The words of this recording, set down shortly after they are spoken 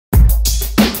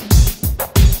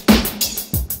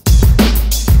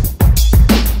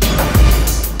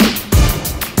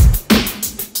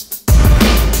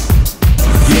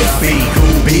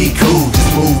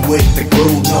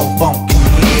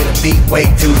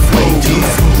smooth.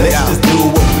 Let's just do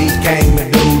what we came to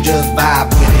do, just vibe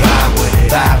with it, vibe with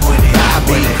it, vibe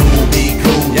with it. Be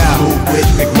cool, move with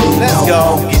the groove. Let's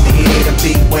go. Get the head and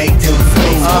beat way too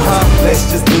smooth. Let's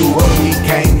just do what we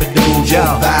came to do,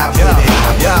 just vibe with it,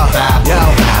 vibe with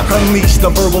it. Unleash the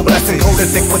verbal blessing, hold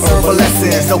it thick with herbal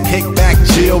lessons. So kick back,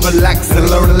 chill, relax, and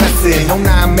learn a lesson. No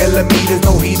 9mm,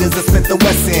 no heaters, a Smith &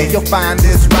 Wesson. You'll find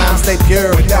this rhyme stay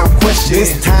pure without question.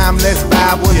 This time, let's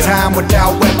vibe one time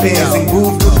without weapons and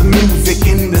groove through the music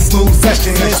in the smooth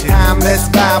session. This time, let's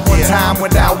vibe one time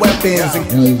without weapons and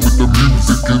groove with the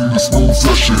music in the smooth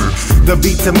session. The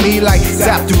beat to me like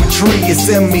zap through a tree,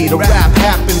 it's in me. The rap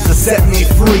happens to set me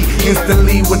free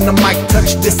instantly when the mic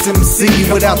touch this MC.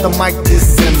 Without the mic,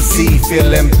 this MC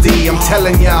feel empty. I'm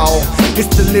telling y'all, it's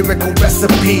the lyrical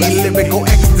recipe, lyrical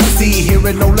ecstasy. Hear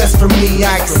it no less from me.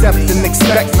 I accept and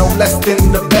expect no less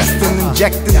than the best and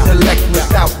inject intellect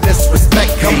without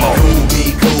disrespect. Come on,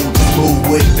 be cool, move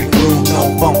with the groove,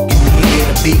 no bump in the ear.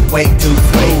 The beat way too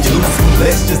smooth.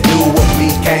 Let's just do what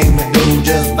we came to do,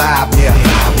 just vibe,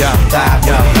 vibe,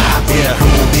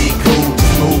 be cool,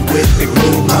 move with the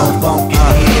groove, no bump.